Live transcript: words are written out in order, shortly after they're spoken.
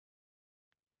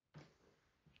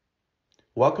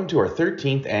Welcome to our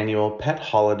 13th annual Pet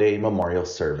Holiday Memorial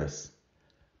Service.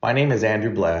 My name is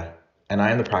Andrew Bleh, and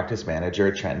I am the practice manager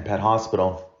at Trenton Pet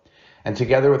Hospital. And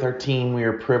together with our team, we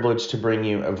are privileged to bring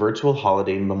you a virtual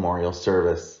holiday memorial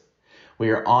service.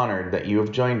 We are honored that you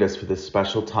have joined us for this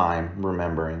special time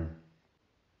remembering.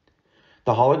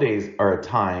 The holidays are a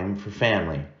time for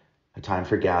family, a time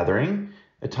for gathering,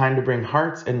 a time to bring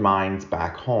hearts and minds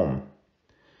back home.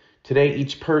 Today,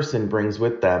 each person brings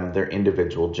with them their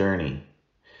individual journey.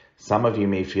 Some of you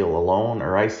may feel alone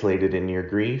or isolated in your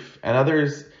grief, and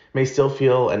others may still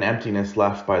feel an emptiness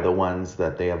left by the ones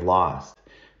that they have lost.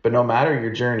 But no matter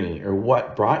your journey or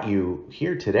what brought you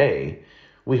here today,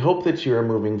 we hope that you are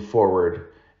moving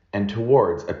forward and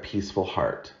towards a peaceful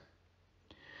heart.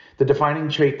 The defining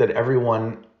trait that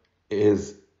everyone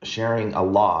is sharing a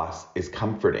loss is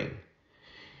comforting.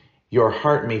 Your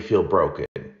heart may feel broken,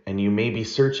 and you may be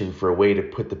searching for a way to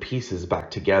put the pieces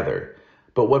back together.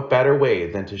 But what better way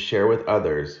than to share with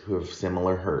others who have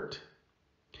similar hurt?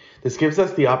 This gives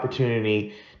us the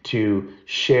opportunity to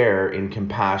share in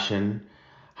compassion,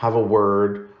 have a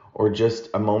word, or just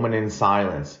a moment in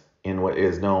silence in what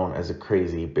is known as a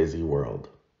crazy, busy world.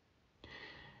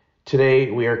 Today,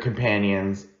 we are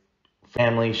companions,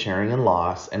 family sharing in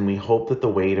loss, and we hope that the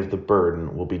weight of the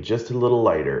burden will be just a little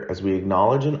lighter as we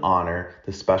acknowledge and honor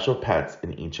the special pets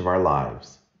in each of our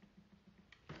lives.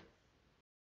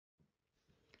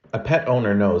 A pet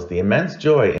owner knows the immense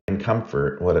joy and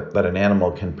comfort that an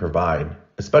animal can provide,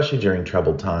 especially during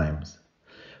troubled times.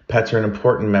 Pets are an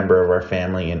important member of our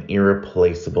family and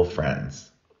irreplaceable friends.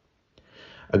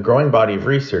 A growing body of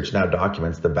research now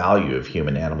documents the value of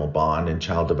human-animal bond in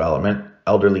child development,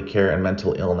 elderly care and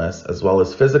mental illness, as well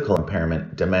as physical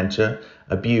impairment, dementia,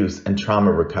 abuse, and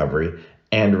trauma recovery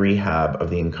and rehab of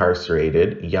the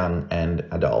incarcerated, young and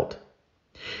adult.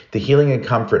 The healing and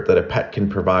comfort that a pet can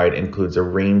provide includes a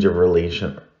range of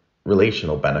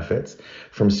relational benefits,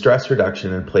 from stress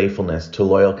reduction and playfulness to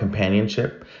loyal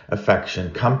companionship,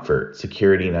 affection, comfort,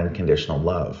 security, and unconditional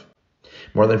love.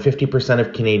 More than 50%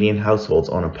 of Canadian households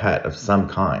own a pet of some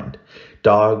kind.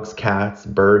 Dogs, cats,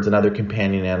 birds, and other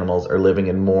companion animals are living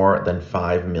in more than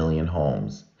 5 million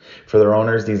homes. For their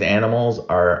owners, these animals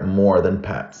are more than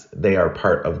pets. They are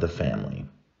part of the family.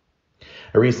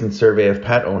 A recent survey of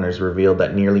pet owners revealed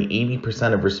that nearly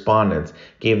 80% of respondents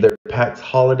gave their pets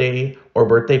holiday or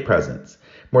birthday presents.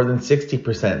 More than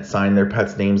 60% signed their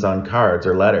pets' names on cards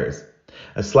or letters.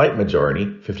 A slight majority,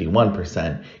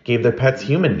 51%, gave their pets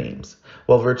human names,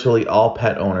 while virtually all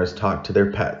pet owners talked to their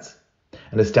pets.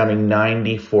 An astounding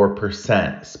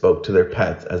 94% spoke to their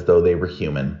pets as though they were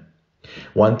human.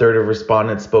 1/3 of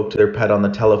respondents spoke to their pet on the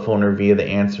telephone or via the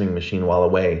answering machine while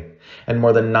away. And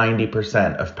more than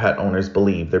 90% of pet owners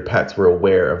believe their pets were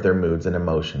aware of their moods and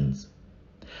emotions.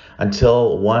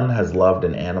 Until one has loved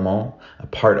an animal, a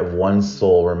part of one's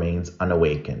soul remains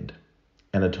unawakened.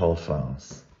 Anatole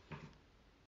France.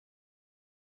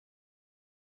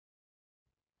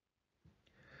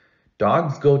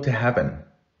 Dogs go to heaven.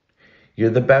 You're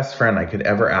the best friend I could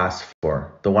ever ask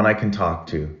for, the one I can talk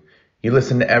to. You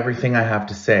listen to everything I have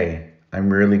to say.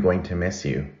 I'm really going to miss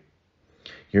you.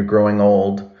 You're growing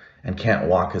old and can't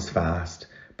walk as fast,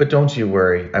 but don't you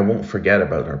worry, I won't forget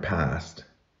about our past.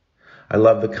 I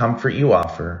love the comfort you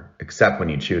offer, except when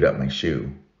you chewed up my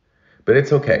shoe. But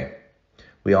it's okay.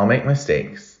 We all make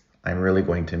mistakes. I'm really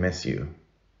going to miss you.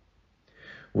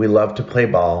 We love to play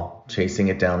ball, chasing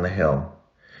it down the hill.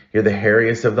 You're the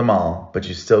hairiest of them all, but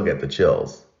you still get the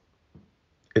chills.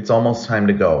 It's almost time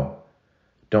to go.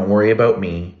 Don't worry about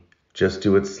me. Just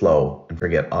do it slow and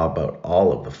forget about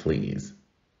all of the fleas.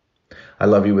 I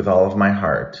love you with all of my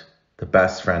heart, the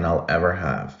best friend I'll ever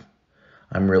have.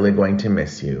 I'm really going to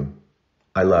miss you.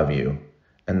 I love you,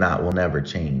 and that will never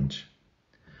change.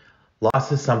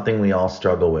 Loss is something we all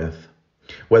struggle with.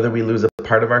 Whether we lose a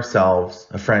part of ourselves,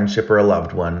 a friendship, or a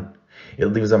loved one, it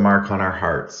leaves a mark on our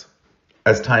hearts.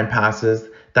 As time passes,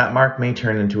 that mark may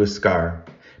turn into a scar,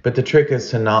 but the trick is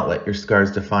to not let your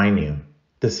scars define you.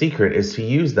 The secret is to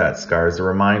use that scar as a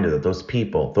reminder that those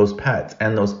people, those pets,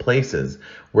 and those places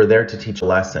were there to teach a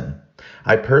lesson.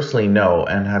 I personally know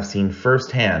and have seen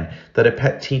firsthand that a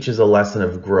pet teaches a lesson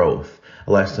of growth,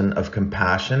 a lesson of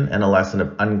compassion, and a lesson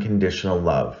of unconditional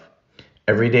love.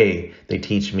 Every day, they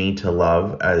teach me to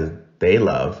love as they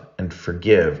love and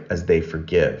forgive as they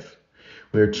forgive.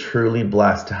 We are truly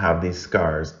blessed to have these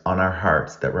scars on our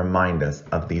hearts that remind us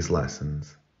of these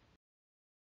lessons.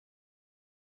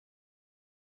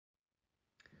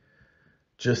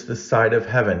 Just this side of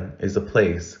heaven is a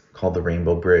place called the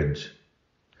Rainbow Bridge.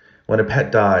 When a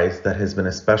pet dies that has been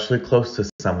especially close to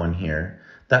someone here,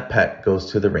 that pet goes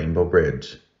to the Rainbow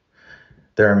Bridge.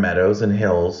 There are meadows and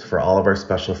hills for all of our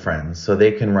special friends so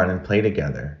they can run and play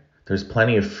together. There's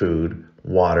plenty of food,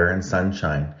 water, and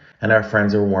sunshine, and our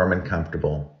friends are warm and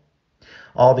comfortable.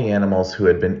 All the animals who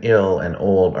had been ill and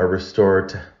old are restored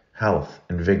to health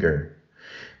and vigor.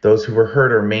 Those who were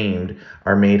hurt or maimed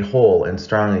are made whole and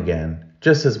strong again,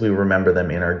 just as we remember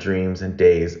them in our dreams and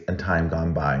days and time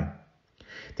gone by.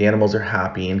 The animals are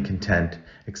happy and content,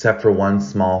 except for one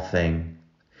small thing.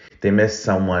 They miss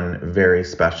someone very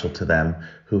special to them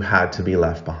who had to be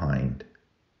left behind.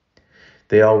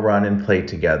 They all run and play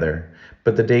together,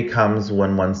 but the day comes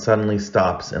when one suddenly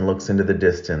stops and looks into the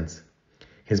distance.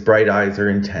 His bright eyes are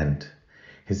intent.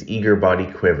 His eager body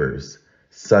quivers.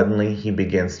 Suddenly he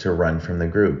begins to run from the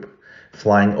group,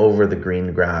 flying over the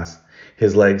green grass,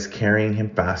 his legs carrying him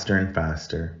faster and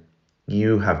faster.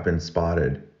 You have been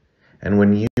spotted. And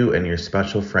when you and your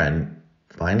special friend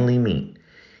finally meet,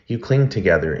 you cling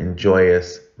together in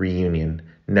joyous reunion,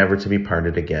 never to be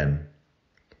parted again.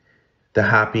 The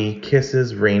happy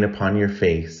kisses rain upon your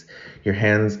face, your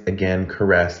hands again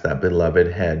caress that beloved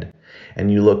head,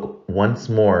 and you look once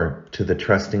more to the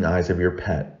trusting eyes of your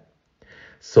pet,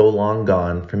 so long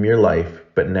gone from your life,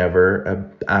 but never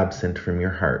absent from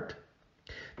your heart.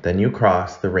 Then you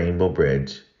cross the rainbow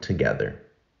bridge together.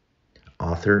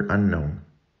 Author unknown.